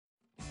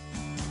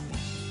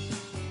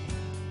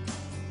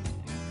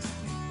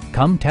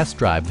Come test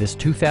drive this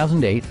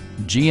 2008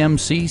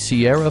 GMC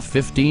Sierra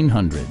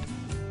 1500.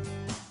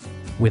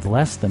 With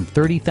less than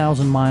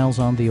 30,000 miles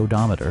on the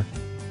odometer,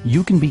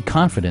 you can be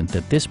confident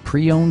that this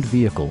pre-owned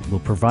vehicle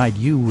will provide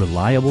you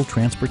reliable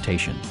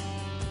transportation.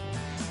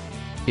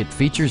 It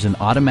features an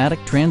automatic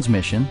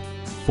transmission,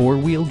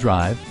 four-wheel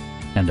drive,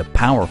 and a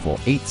powerful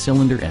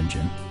 8-cylinder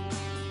engine.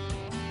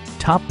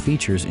 Top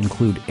features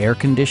include air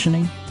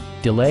conditioning,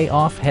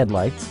 delay-off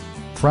headlights,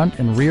 front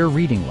and rear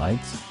reading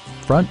lights,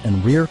 front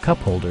and rear cup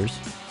holders,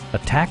 a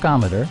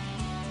tachometer,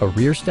 a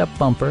rear step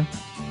bumper,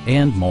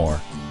 and more.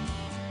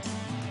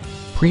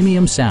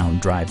 Premium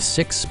sound drives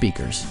 6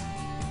 speakers,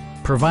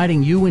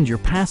 providing you and your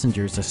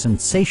passengers a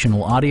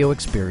sensational audio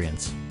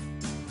experience.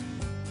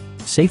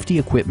 Safety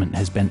equipment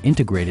has been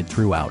integrated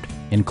throughout,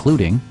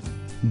 including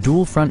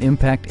dual front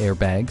impact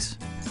airbags,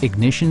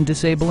 ignition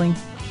disabling,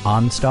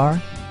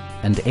 OnStar,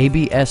 and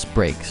ABS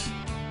brakes.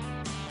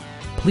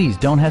 Please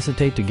don't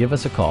hesitate to give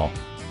us a call.